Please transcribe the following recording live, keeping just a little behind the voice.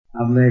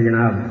اب میں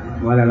جناب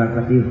مولانا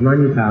خطیب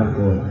عثمانی صاحب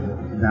کو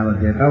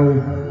دعوت دیتا ہوں.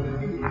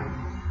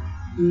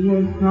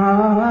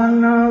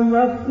 مکھانا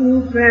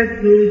وقف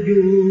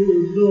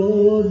سجود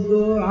و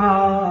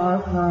دعا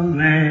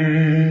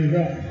سمیں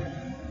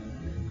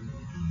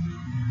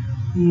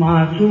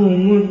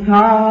معصوم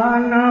تھا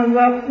نہ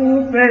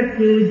وقف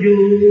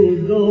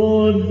سجود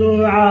و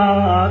دعا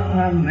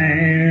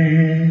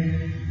سمیں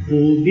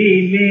خوبی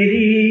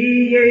میری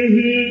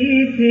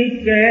یہی تھی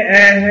کہ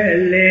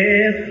اہل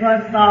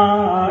خطا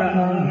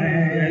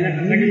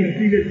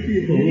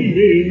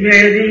خوبی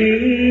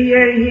میری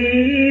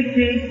یہی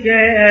تھی کہ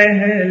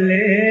اہل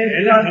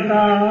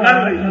خطا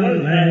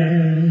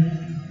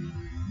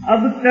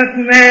اب تک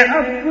میں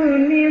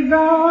اپنی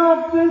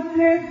ذات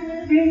سے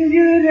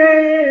پنجرے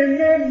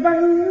میں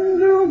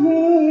بند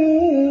ہوں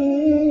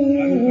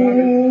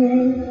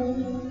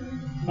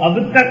اب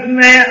تک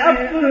میں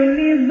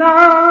اپنی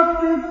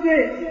ذات سے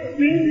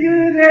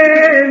پنجرے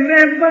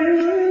میں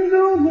بند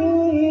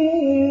ہوں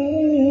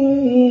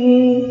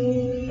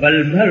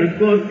پل بھر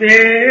کو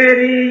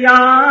تیری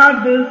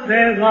یاد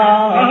سے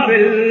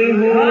غافل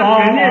ہوا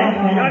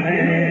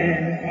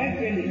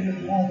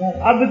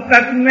اب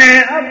تک میں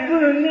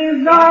اپنی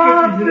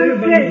ذات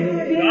سے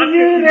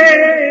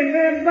پنجرے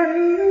میں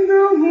بند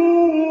ہوں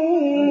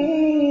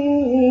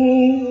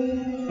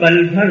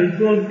پل بھر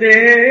کو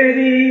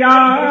تیری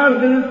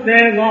یاد سے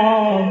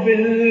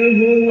غافل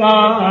ہوا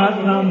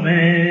تھا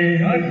میں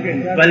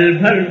پل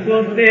بھر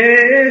کو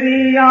تیری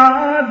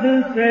یاد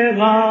سے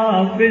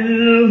غافل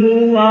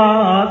ہوا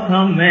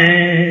تھا میں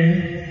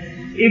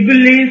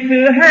ابلیس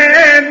ہے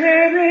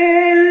میرے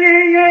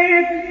لیے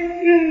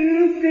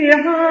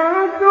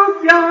امتحان تو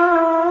کیا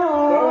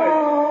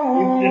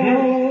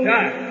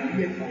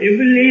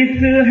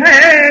ابلیس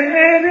ہے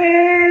میرے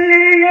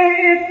لیے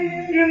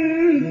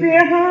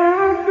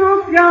امتحان تو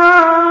کیا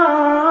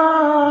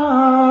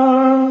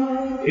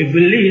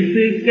ابلیس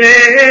کے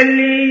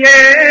لیے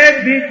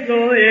بھی تو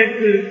ایک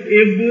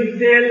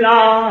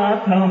ابتلا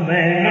تھا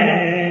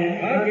میں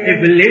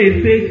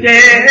ابلیس کے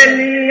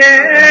لیے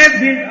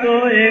بھی تو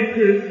ایک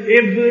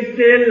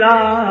ابتلا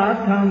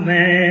تھا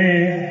میں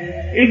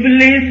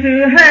ابلیس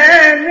ہے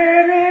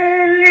میرے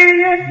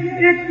لیے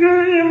ایک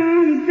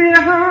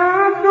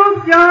امتحان تو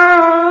کیا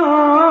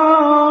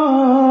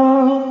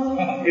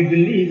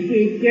ابلیس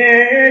کے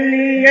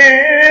لیے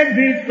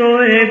بھی تو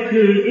ایک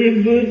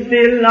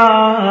ابتلا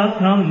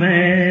تھا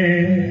میں.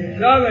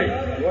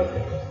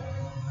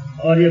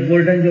 اور یہ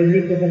گولڈن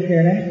جوبلی کے اوپر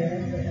شعر ہے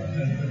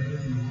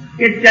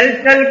کہ چل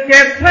چل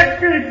کے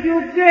پھٹ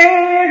چکے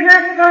ہیں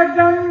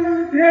قدم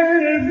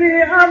پھر بھی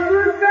اب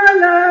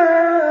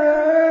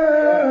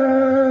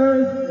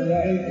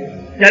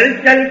چل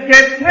چل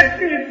کے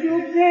پھٹ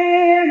چکے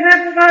ہیں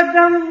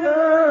قدم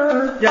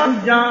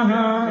جب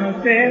جہاں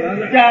سے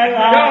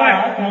چلا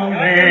تھا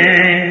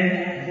میں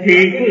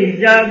ٹھیک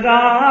جگہ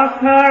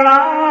کھڑا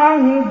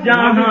ہوں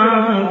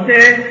جہاں سے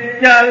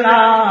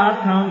چلا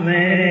تھا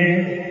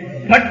میں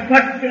پھٹ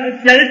پھٹ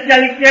چل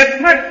چل کے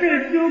پھٹ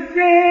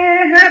چکے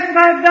ہیں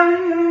قدم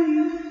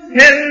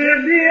پھر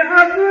بھی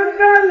اب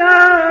چلا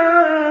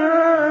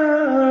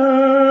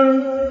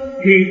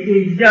ٹھیک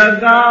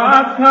جگہ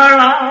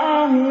کھڑا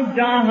ہوں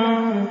جہاں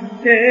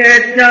سے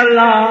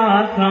چلا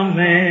تھا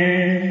میں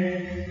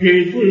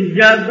ٹھیک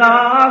جگہ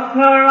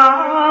کھڑا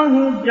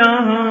ہوں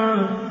جہاں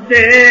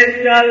سے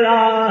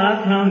چلا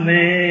تھا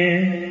میں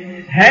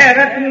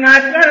حیرت نہ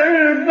کر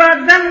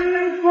بدن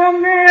کو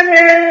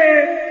میرے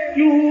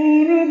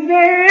چور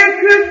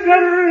دیکھ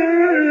کر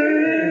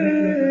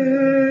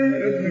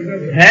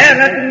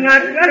حیرت نہ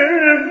کر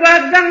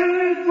بدن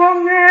کو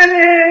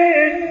میرے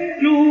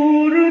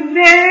چور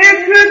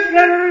دیکھ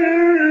کر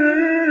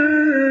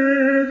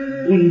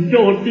ان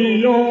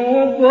چوٹیوں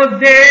کو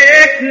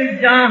دیکھ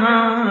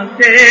جہاں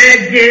سے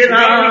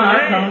گرا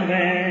تھا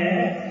میں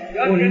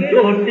ان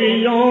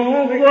چوٹیوں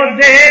کو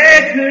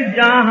دیکھ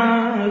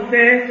جہاں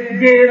سے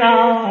گرا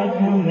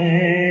تھا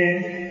میں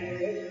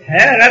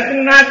حیرت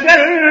نہ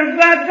کر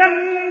بدن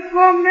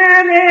کو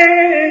میرے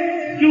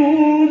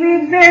چور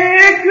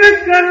دیکھ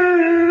کر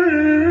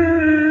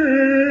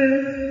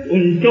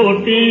ان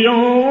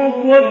چوٹیوں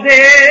کو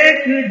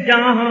دیکھ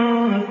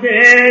جہاں سے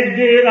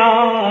گرا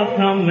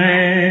تھا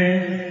میں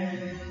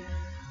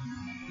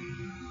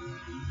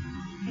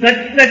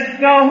سچ سچ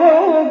کہو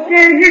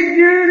کہ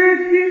ہجر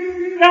کی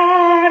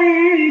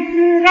تاریخ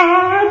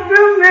رات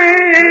میں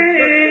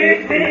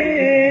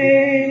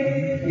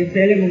یہ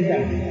پہلے منتا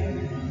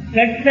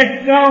سچ سچ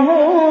کہو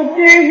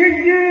کہ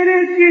ہجر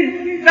کی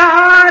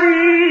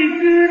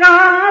تاریخ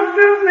رات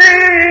میں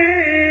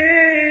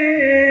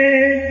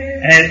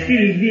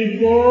ایسی بھی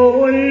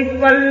کوئی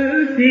پل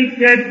تھی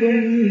کہ تم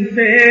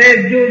سے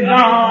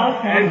جدا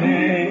ہے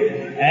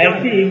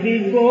ایسی بھی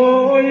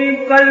کوئی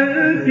پل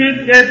تھی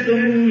کہ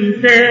تم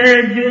سے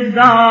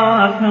جدا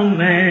تھا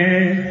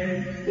میں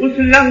اس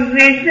لفظ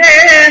سے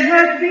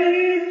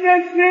ہنسی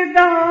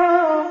چکدا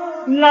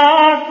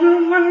لاکھ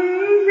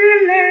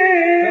منزلیں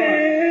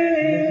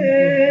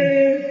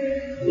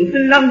اس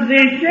لفظ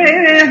سے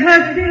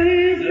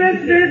ہنسی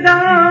چکدا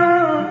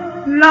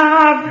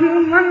لاکھ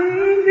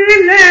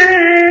منزلیں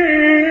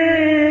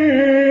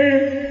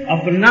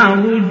اپنا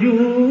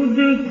وجود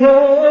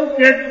کھو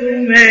کے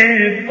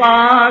تمہیں پا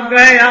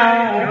گیا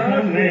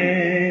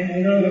ہمیں،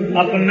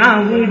 اپنا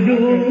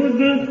وجود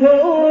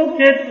کھو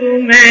کے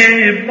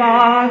تمہیں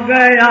پا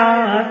گیا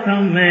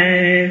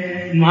ہمیں،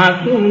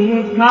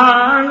 معصوم تھا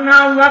نہ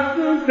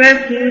وقت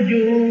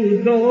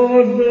سجود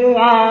و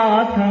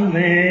دعا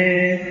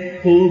ہمیں،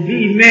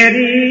 خوبی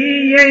میری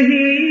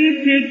یہی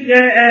تھی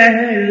کہ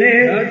اہل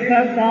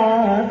خطا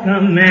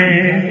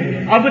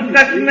ہمیں، اب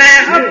تک میں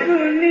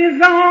اپنی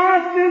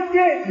ذات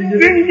کے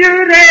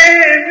پنجرے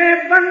میں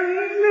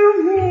بند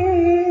ہوں،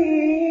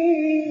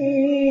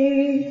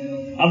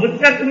 اب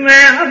تک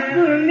میں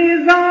اپنی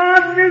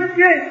ذات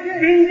کے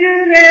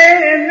پنجرے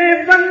میں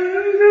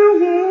بند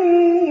ہوں،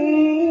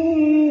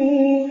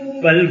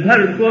 پل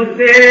بھر کو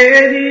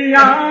تیری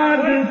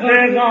یاد سے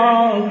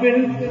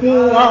غافل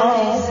ہوا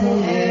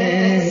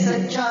ہمیں،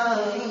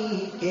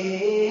 سچائی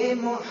کے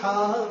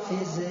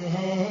محافظ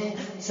ہیں،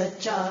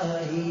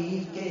 سچائی